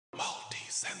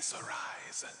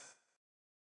multi-sensorize.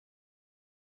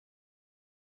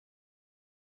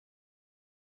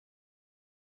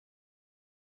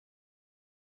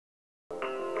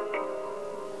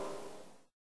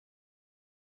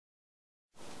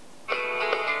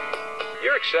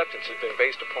 Your acceptance has been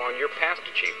based upon your past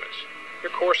achievements,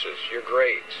 your courses, your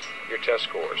grades, your test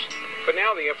scores. But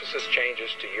now the emphasis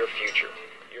changes to your future.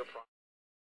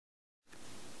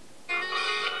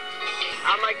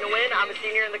 I'm Mike Nguyen. I'm a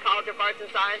senior in the College of Arts and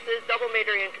Sciences, double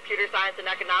majoring in computer science and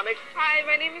economics. Hi,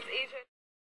 my name is Adrian.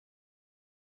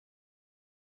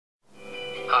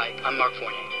 Hi, I'm Mark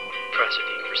Fournier, professor at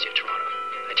the University of Toronto.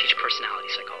 I teach personality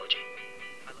psychology.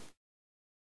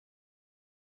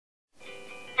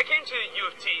 I came to U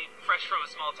of T fresh from a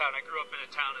small town. I grew up in a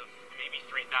town of maybe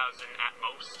 3,000 at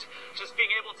most. Just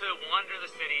being able to wander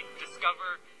the city,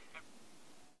 discover...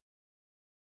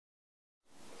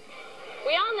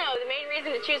 We all know the main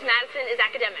reason to choose Madison is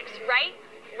academics, right?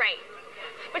 Right.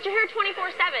 But you're here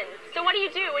 24/7, so what do you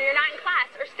do when you're not in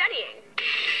class or studying?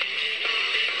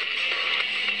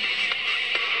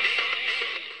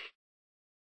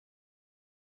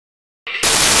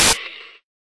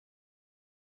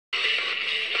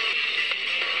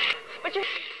 But you're...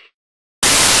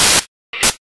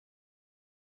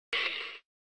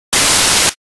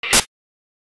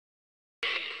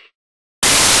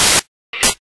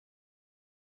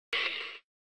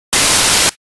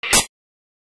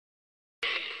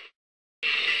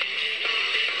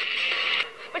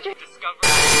 But you're... Discover...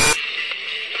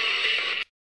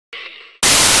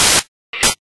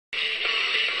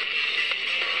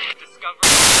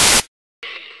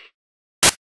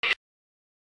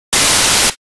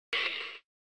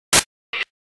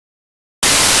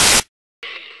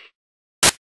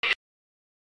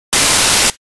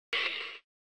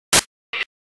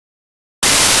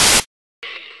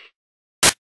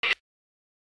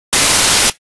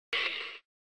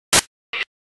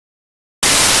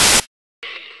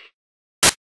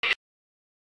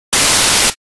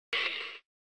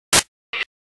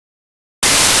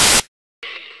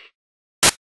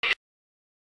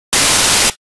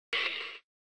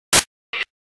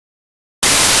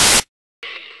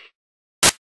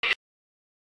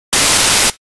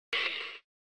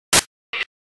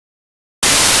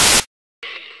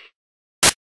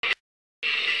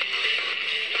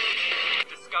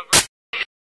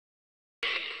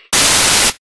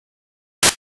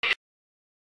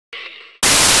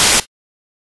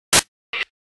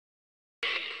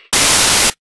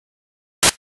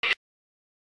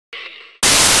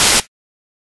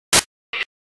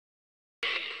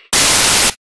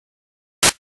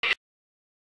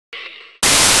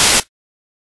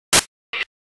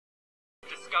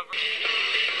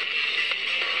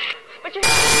 But you're...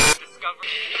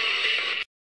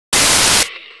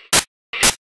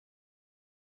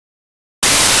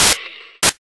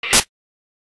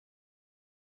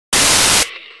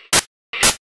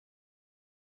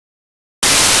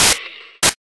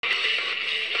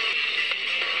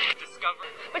 Discover...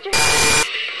 But you're...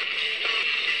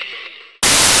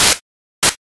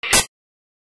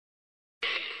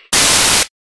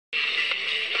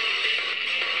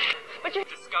 But you're...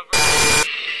 Discover...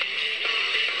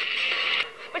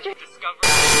 But you're... Discover...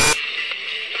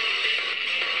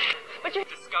 But you're...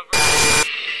 Discover...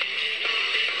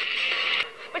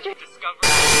 But you're...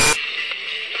 Discover...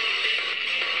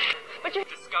 But you're...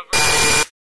 Discover...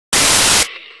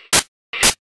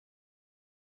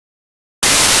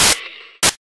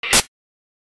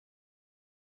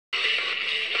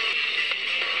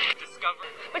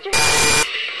 But you're... Discover... But you're...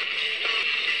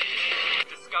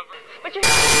 Discover...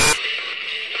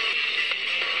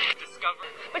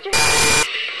 But you're...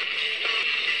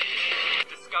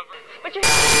 Discover... But you're...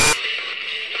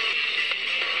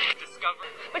 Discover...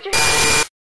 But you're...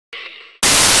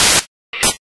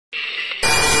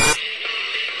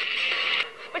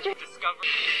 But you're... Discover...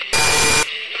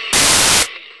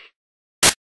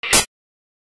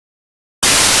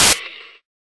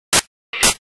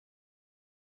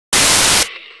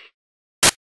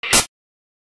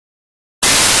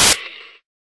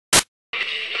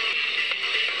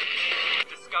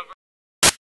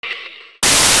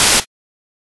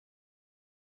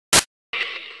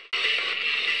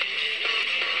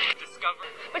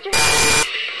 But you're...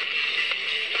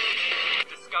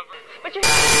 Discover... But you're...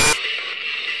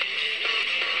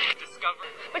 Discover...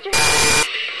 But you're...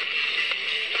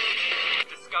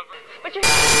 Discover... But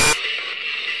you're...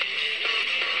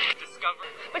 Discover...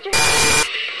 But you're...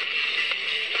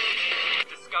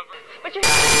 Discover... But you're...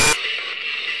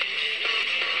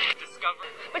 Discover...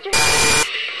 But you're...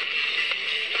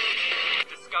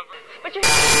 Discover... But you're...